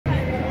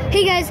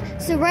Hey guys,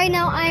 so right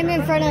now I'm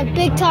in front of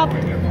Big Top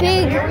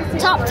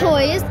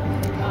Toys.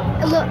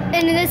 Look,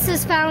 and this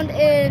is found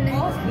in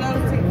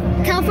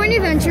California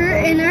Adventure,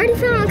 and I already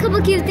found a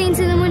couple cute things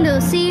in the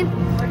window. See?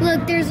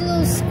 Look, there's a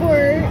little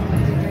squirt.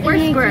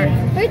 Where's Squirt?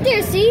 Right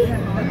there, see?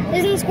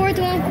 Isn't Squirt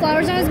the one with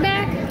flowers on his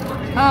back?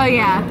 Oh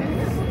yeah.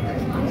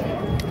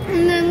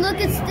 And then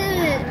look at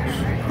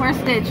Stitch. Where's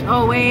Stitch?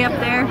 Oh, way up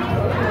there?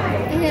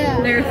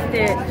 Yeah. There's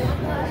Stitch.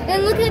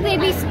 And look at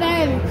baby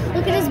Sven.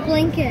 Look at his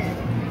blanket.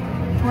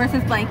 Where's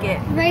his blanket?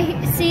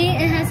 Right, see?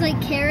 It has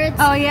like carrots.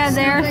 Oh yeah,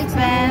 there's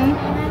Sven.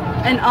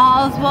 And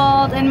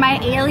Oswald and my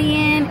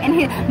alien.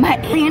 And my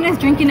alien is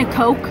drinking a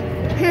Coke.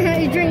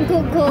 You drink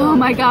coco. Oh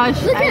my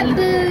gosh. Look at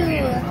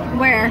Boo.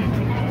 Where?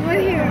 Right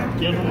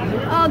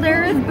here. Oh,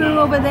 there is Boo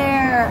over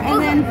there.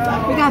 And then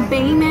we got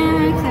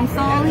Baymax and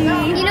Solly.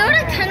 You know what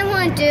I kind of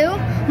want to do?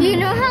 You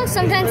know how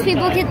sometimes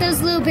people get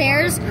those little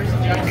bears,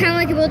 kind of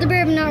like a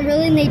Build-A-Bear, but not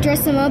really, and they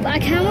dress them up? I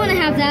kind of want to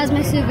have that as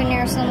my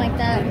souvenir or something like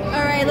that.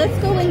 All right, let's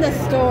go in the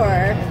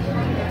store.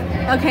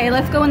 Okay,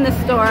 let's go in the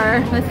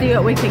store. Let's see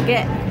what we can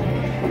get.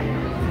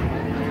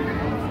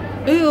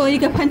 Ooh, you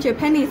can punch your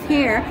pennies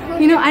here.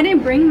 You know, I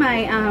didn't bring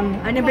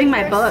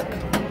my book.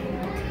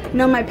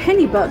 No, my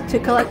penny book to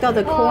collect all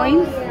the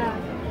coins. Oh,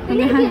 yeah. We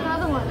need to get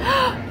another one.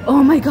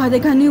 Oh my god, they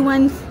got new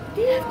ones.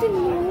 Do you have to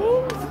know?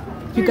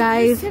 You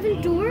guys,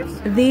 7 doors?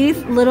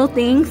 these little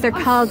things, they're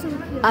called so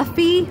cute.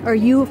 Uffy or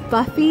You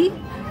Fuffy.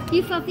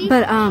 You Fuffy?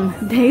 But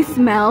they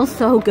smell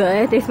so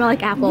good. They smell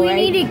like apple, right?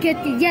 We need to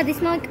get these. Yeah, they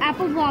smell like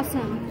apple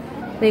blossom.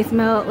 They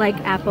smell like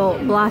apple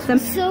blossom.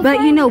 So but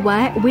fun. you know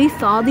what? We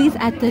saw these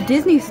at the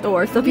Disney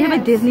store. So if you have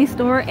a Disney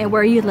store and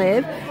where you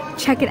live,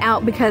 check it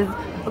out, because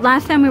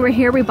last time we were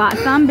here we bought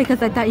some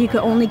because I thought you could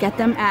only get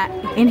them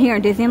in here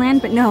in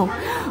Disneyland, but no.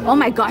 Oh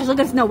my gosh, look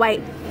at Snow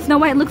White. Snow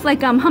White looks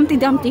like Humpty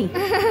Dumpty.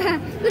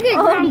 Look at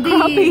Oh,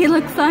 Grumpy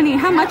looks funny.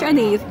 How much are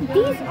these?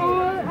 These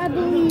are, I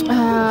believe.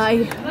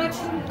 I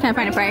can't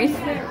find a price.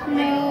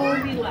 No,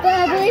 but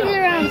I believe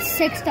they're around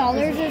 $6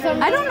 or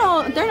something. I don't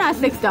know. They're not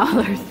 $6.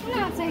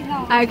 Not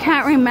 $6. I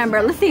can't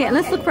remember. Let's see it.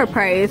 Let's look for a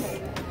price.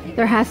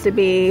 There has to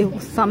be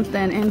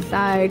something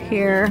inside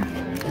here.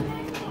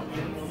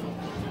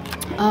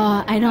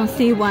 I don't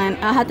see one.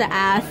 I'll have to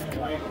ask.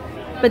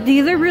 But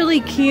these are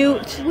really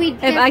cute.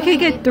 If I could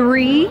get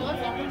 3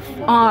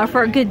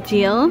 for a good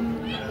deal,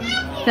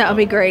 that would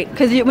be great.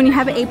 Because when you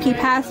have an AP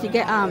pass, you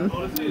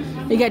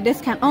get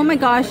discount. Oh my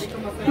gosh,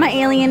 my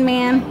alien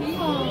man.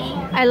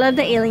 I love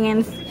the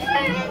aliens.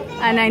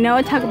 And I know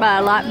I talk about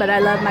it a lot, but I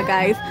love my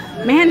guys.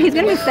 Man, he's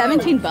gonna be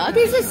 17 bucks.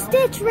 There's a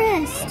Stitch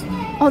wrist.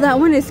 Oh, that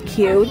one is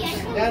cute.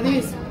 I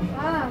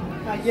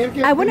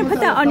wouldn't put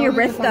that on your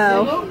wrist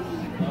though.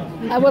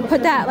 I would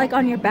put that like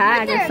on your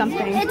bag or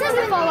something. It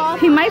doesn't fall off.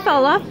 He might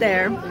fall off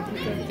there.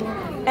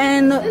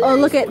 And oh,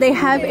 look at, they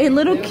have a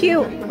little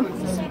cute.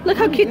 Look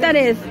how cute that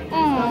is.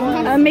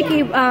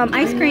 Mickey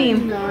ice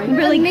cream.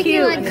 Really Mickey,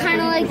 cute. like kind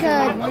of like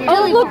a.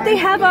 Oh look, they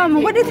have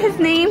what is his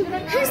name?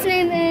 His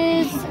name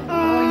is.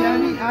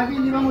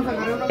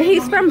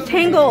 He's from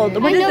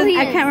Tangled. What is know his? he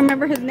I is. can't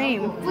remember his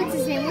name. What's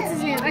his name? What's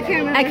his name? I can't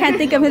remember. I can't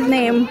think of his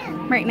name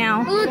right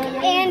now. Look,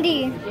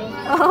 Andy.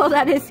 Oh,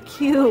 that is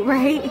cute,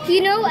 right?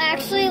 You know,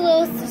 actually, a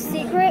little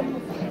secret.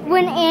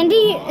 When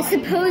Andy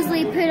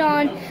supposedly put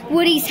on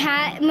Woody's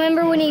hat,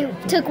 remember when he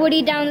took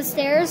Woody down the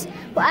stairs?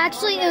 Well,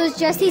 actually, it was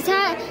Jessie's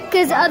hat,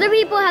 because other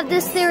people have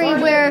this theory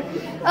where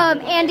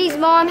Andy's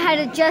mom had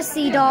a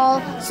Jessie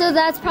doll, so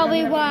that's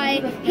probably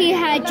why he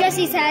had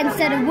Jessie's hat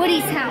instead of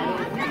Woody's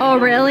hat. Oh,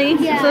 really?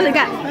 Yeah. So they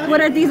got, what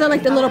are these? Are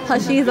like the little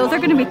plushies? Those are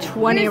going to be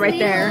 20 right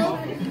there.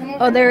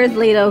 Oh, there is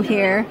Lido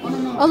here.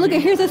 Oh, look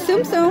at, here's a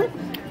Tsum Tsum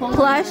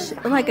plush,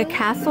 like a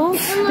castle.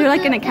 They're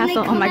like in a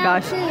castle. Oh my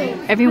gosh.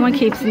 Everyone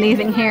keeps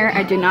sneezing here.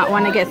 I do not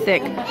want to get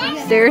sick.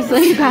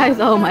 Seriously, you guys.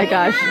 Oh my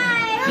gosh.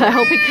 I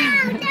hope it.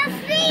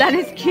 That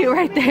is cute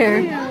right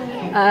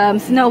there.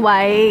 Snow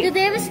White. Do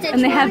they have a Stitch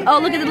And they have, one? oh,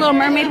 look at the little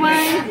mermaid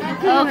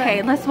one.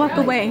 Okay, let's walk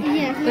away.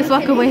 Let's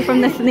walk away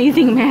from the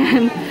sneezing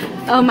man.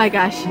 Oh my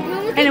gosh.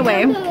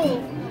 Anyway,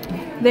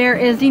 there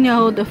is, you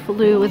know, the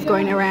flu is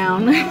going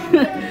around.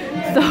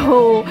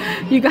 So,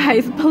 you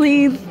guys,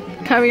 please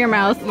cover your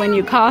mouth when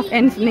you cough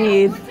and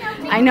sneeze.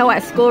 I know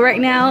at school right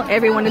now,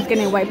 everyone is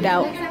getting wiped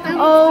out.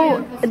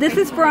 Oh, this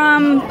is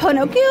from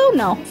Pinocchio?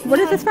 No. What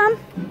is this from?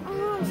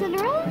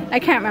 Cinderella? I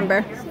can't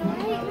remember.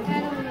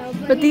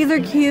 But these are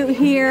cute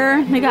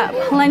here. We got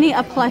plenty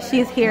of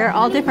plushies here,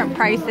 all different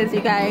prices,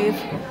 you guys.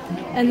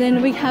 And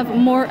then we have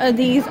more of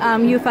these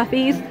You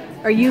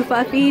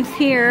Fuffies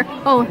here.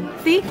 Oh,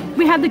 see?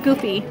 We have the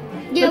Goofy.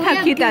 Yeah, look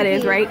how cute that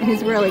is, right?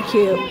 He's really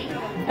cute.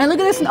 And look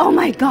at this. Oh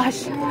my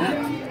gosh.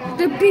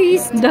 The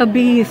Beast. The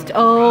Beast.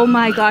 Oh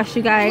my gosh,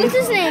 you guys. What's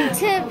his name?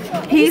 Tip.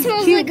 He's he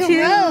smells cute like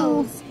too. A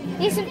rose.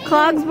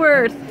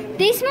 Clogsworth.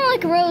 They smell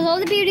like a rose. All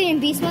the Beauty and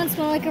Beast ones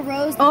smell like a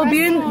rose. Oh,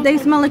 they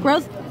smell like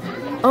rose?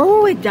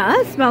 Oh, it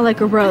does smell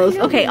like a rose.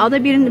 Okay, all the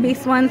Beauty and the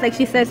Beast ones, like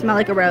she said, smell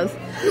like a rose.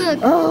 Look.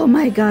 Oh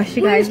my gosh,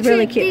 you guys,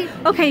 really cute.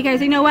 Okay, you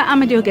guys, you know what? I'm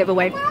gonna do a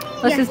giveaway.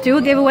 Let's just do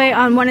a giveaway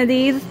on one of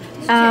these.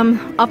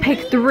 I'll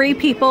pick 3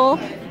 people.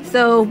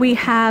 So we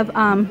have,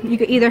 you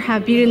could either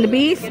have Beauty and the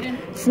Beast,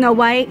 Snow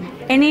White,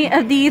 any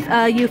of these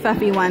you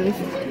Fuffy ones.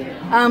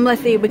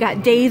 Let's see, we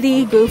got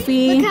Daisy,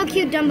 Goofy. Look how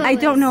cute Dumbo I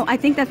don't know. I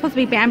think that's supposed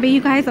to be Bambi,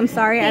 you guys. I'm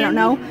sorry. Bambi? I don't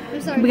know.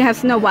 I'm sorry. We have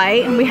Snow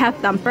White and we have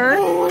Thumper.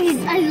 Oh,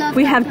 I love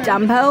We Thumper. have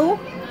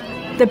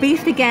Dumbo, the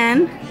Beast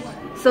again.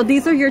 So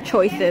these are your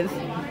choices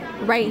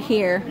right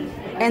here.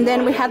 And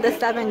then we have the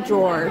 7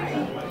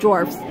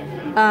 dwarfs.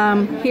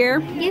 Here.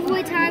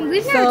 Giveaway time.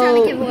 We've never done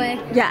a giveaway.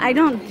 Yeah, I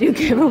don't do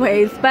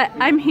giveaways, but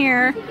I'm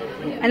here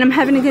and I'm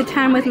having a good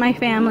time with my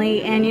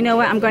family. And you know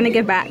what? I'm going to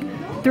give back.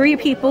 3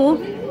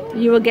 people.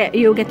 You'll get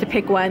to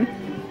pick one.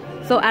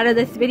 So out of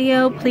this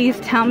video, please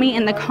tell me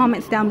in the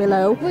comments down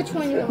below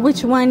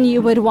which one you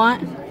would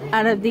want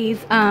out of these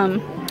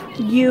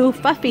you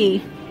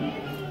Fuffy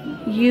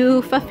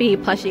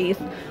plushies.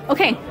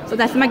 Okay, so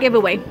that's my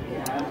giveaway.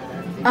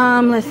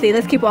 Let's see.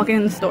 Let's keep walking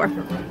in the store.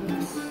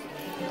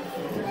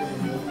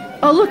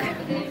 Oh look,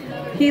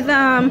 he's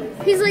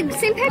like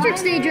St.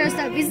 Patrick's Day dressed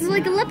up. He's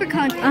like a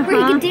leprechaun where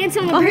he can dance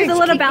on the bridge. Oh, here's a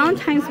little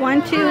Valentine's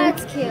one too. Oh,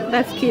 that's cute.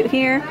 That's cute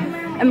here.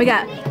 And we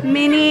got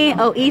Minnie.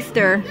 Oh,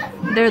 Easter.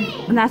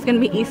 That's gonna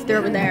be Easter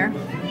over there.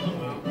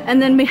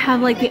 And then we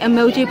have like the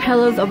emoji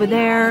pillows over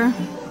there.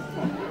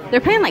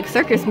 They're playing like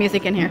circus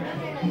music in here.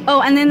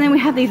 Oh, and then we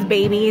have these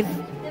babies.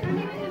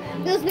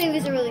 Those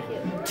babies are really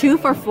cute. 2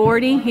 for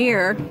 $40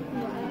 here.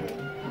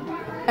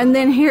 And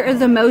then here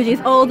is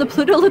emojis. Oh, the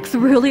Pluto looks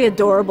really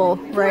adorable,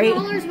 right?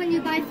 $4 when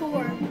you buy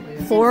 4.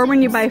 4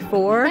 when you buy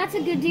 4? That's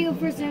a good deal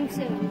for Tsum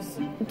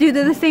Tsums. Dude,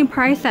 they're the same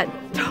price at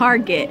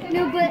Target.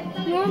 No, but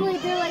normally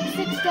they're like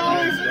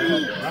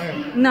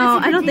 $6 each. No,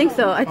 I don't think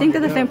so. I think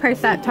they're the same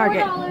price at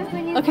Target.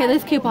 Okay,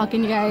 let's keep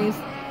walking, you guys.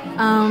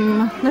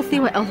 Let's see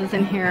what else is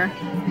in here.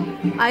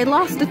 I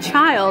lost a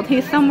child.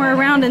 He's somewhere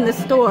around in the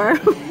store.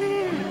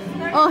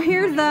 Oh,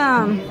 here's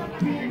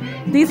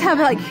these have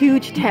like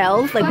huge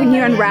tails. Like when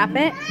you unwrap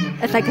it,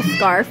 it's like a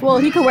scarf.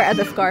 Well, you can wear it as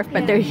a scarf,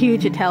 but they're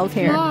huge tails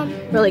here. Mom,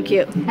 really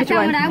cute. Which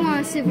one? What I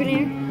want, a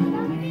souvenir.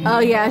 Oh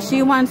yeah,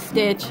 she wants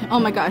Stitch. Oh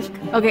my gosh.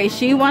 Okay,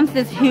 she wants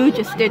this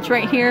huge Stitch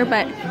right here,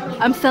 but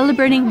I'm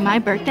celebrating my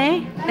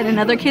birthday and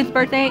another kid's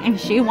birthday, and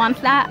she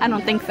wants that. I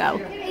don't think so.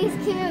 He's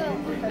cute.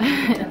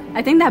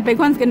 I think that big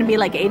one's gonna be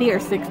like 80 or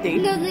 60.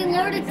 No, they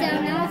lowered it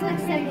down. Now it's like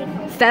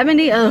 70.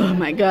 70? Oh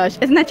my gosh.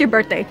 Isn't that your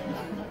birthday?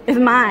 It's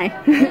mine.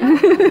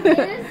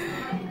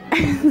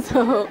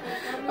 So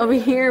over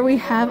here we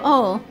have,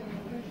 oh,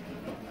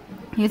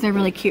 these are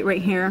really cute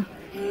right here.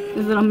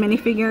 These little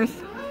minifigures.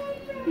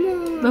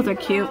 Those are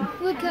cute.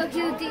 Look how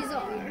cute these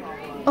are.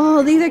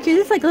 Oh, these are cute.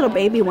 Just like little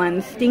baby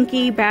ones.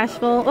 Stinky,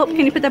 bashful. Oh,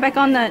 can you put that back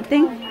on the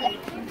thing?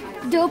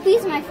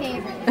 Dopey's my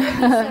favorite. He's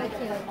so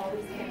cute.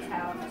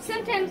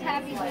 Sometimes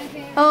Happy's my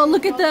favorite. Oh,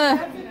 look at the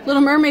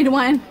Little Mermaid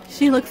one.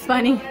 She looks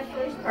funny.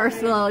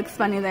 Ursula looks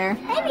funny there.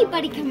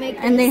 Anybody can make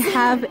this. And they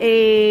have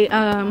a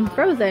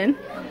Frozen.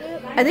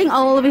 I think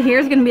all over here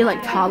is going to be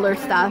like toddler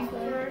stuff.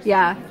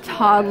 Yeah,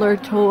 toddler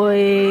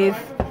toys.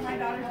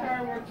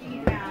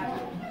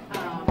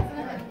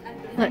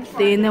 Let's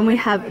see, and then we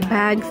have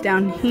bags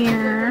down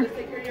here.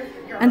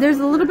 And there's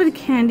a little bit of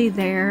candy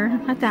there,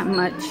 not that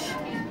much.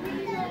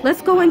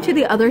 Let's go into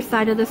the other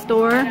side of the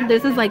store.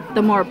 This is like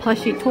the more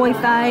plushy toy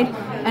side,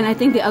 and I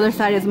think the other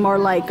side is more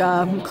like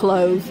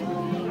clothes.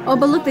 Oh,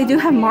 but look, they do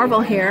have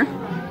Marvel here.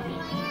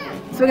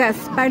 So we got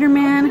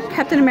Spider-Man,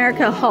 Captain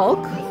America,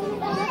 Hulk.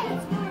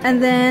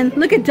 And then,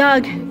 look at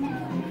Doug.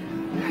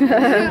 Look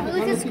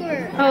at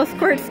Squirt. Oh,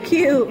 Squirt's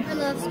cute. I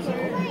love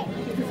Squirt.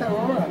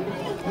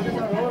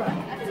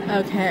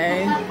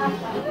 Okay.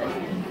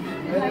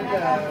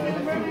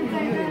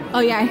 Oh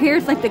yeah,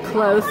 here's like the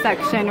clothes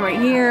section right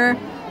here.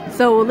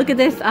 So look at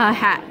this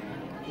hat.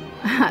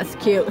 That's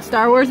cute.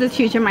 Star Wars is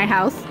huge in my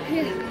house.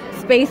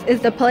 Space is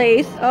the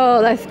place.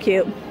 Oh, that's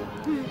cute.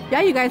 Yeah,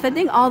 you guys, I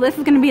think all this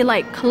is going to be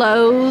like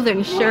clothes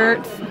and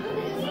shirts.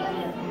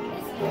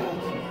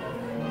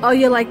 Oh,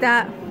 you like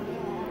that?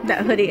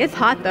 That hoodie. It's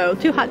hot though.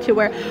 Too hot to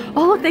wear.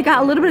 Oh, look, they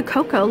got a little bit of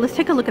cocoa. Let's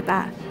take a look at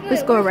that.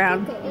 Let's go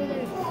around.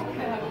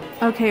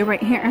 Okay,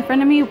 right here in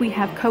front of me, we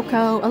have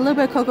Coco. A little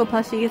bit of Coco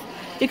plushies.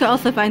 You can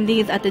also find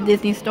these at the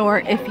Disney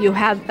store if you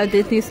have a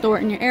Disney store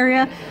in your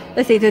area.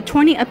 Let's say they're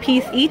 20 a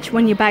piece each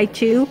when you buy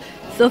 2.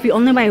 So if you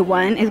only buy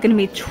 1, it's going to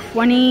be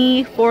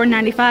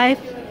 $24.95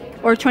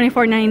 or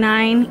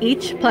 $24.99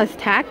 each plus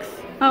tax.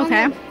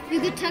 Okay.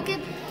 You could tuck it.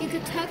 You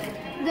could tuck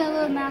the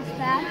little mask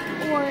back,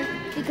 or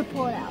you could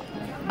pull it out.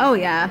 Oh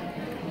yeah.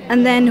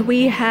 And then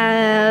we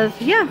have,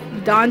 yeah,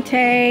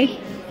 Dante.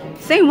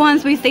 Same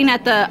ones we've seen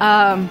at the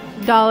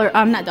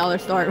not dollar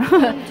store,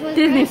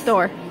 Disney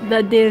store.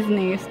 The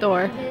Disney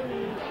store.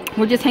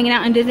 We're just hanging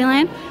out in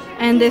Disneyland,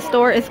 and this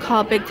store is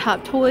called Big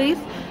Top Toys.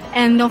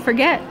 And don't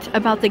forget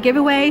about the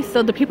giveaway.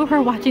 So the people who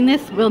are watching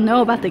this will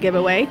know about the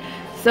giveaway.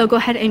 So go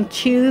ahead and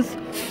choose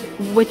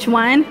which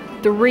one.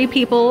 3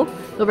 people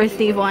will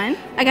receive one.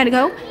 I gotta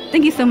go.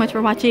 Thank you so much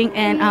for watching,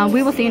 and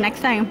we will see you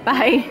next time.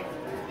 Bye.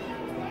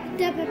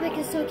 That Peppic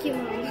is so cute,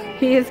 Mom.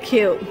 He is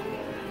cute.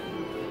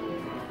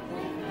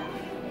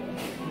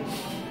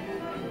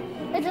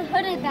 It's a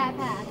hooded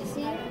backpack,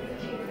 see?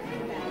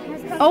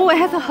 Oh, it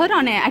has a hood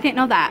on it. I didn't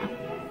know that.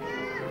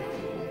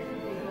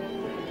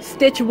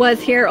 Stitch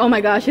was here. Oh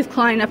my gosh, he's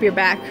clawing up your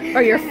back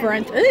or your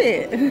front.